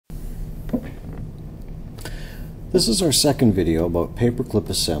This is our second video about paperclip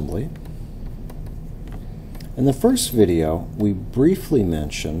assembly. In the first video, we briefly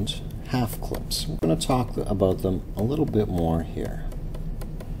mentioned half clips. We're going to talk about them a little bit more here.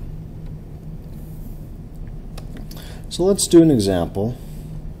 So let's do an example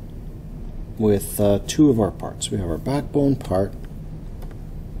with two of our parts. We have our backbone part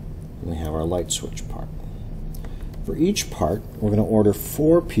and we have our light switch part. For each part, we're going to order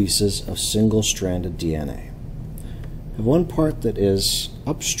 4 pieces of single-stranded DNA. We have one part that is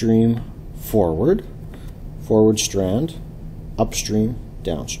upstream forward strand, upstream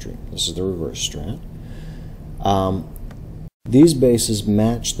downstream. This is the reverse strand. These bases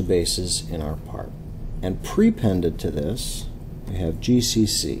match the bases in our part. And prepended to this, we have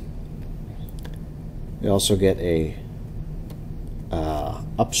GCC. We also get a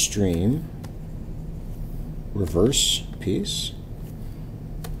upstream reverse piece,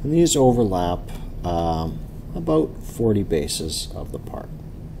 and these overlap about 40 bases of the part.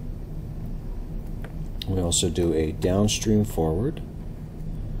 We also do a downstream forward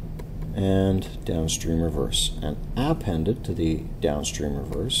and downstream reverse, and appended to the downstream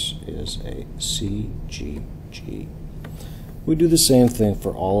reverse is a CGG. We do the same thing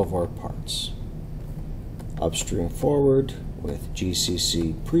for all of our parts. Upstream forward with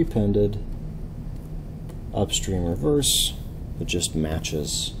GCC prepended, upstream reverse that just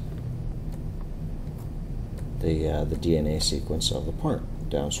matches the DNA sequence of the part.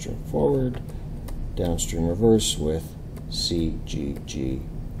 Downstream forward, downstream reverse with CGG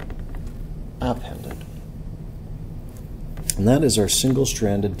appended. And that is our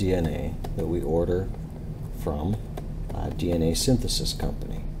single-stranded DNA that we order from a DNA synthesis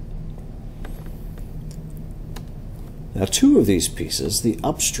company. Now, 2 of these pieces, the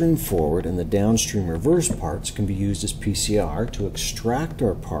upstream forward and the downstream reverse parts, can be used as PCR to extract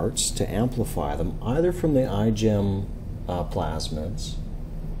our parts to amplify them either from the iGEM plasmids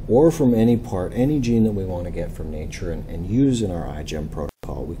or from any part, any gene that we want to get from nature and use in our iGEM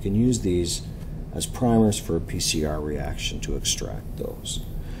protocol. We can use these as primers for a PCR reaction to extract those.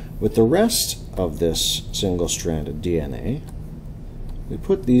 With the rest of this single-stranded DNA, we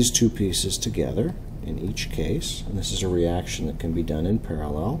put these 2 pieces together in each case, and this is a reaction that can be done in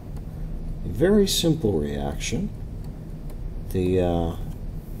parallel. A very simple reaction. The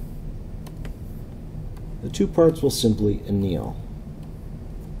 2 parts will simply anneal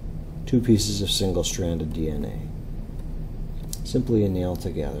 2 pieces of single-stranded DNA. Simply anneal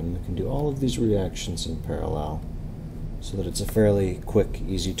together, and we can do all of these reactions in parallel so that it's a fairly quick,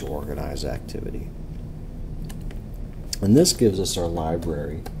 easy to organize activity. And this gives us our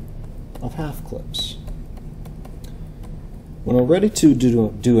library of half clips. When we're ready to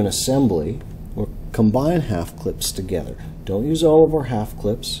do an assembly, we'll combine half clips together. Don't use all of our half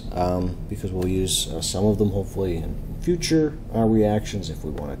clips because we'll use some of them hopefully in future reactions if we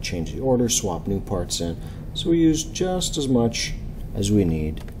want to change the order, swap new parts in. So we use just as much as we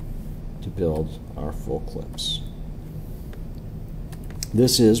need to build our full clips.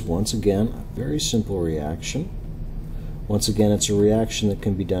 This is, once again, a very simple reaction. Once again, it's a reaction that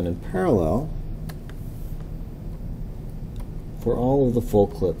can be done in parallel for all of the full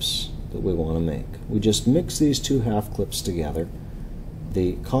clips that we want to make. We just mix these 2 half clips together.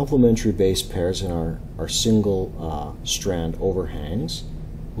 The complementary base pairs in our single strand overhangs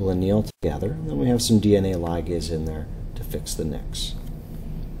will anneal together, and then we have some DNA ligase in there to fix the nicks.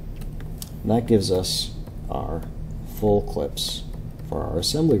 And that gives us our full clips for our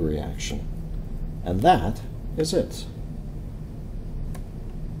assembly reaction. And that is it.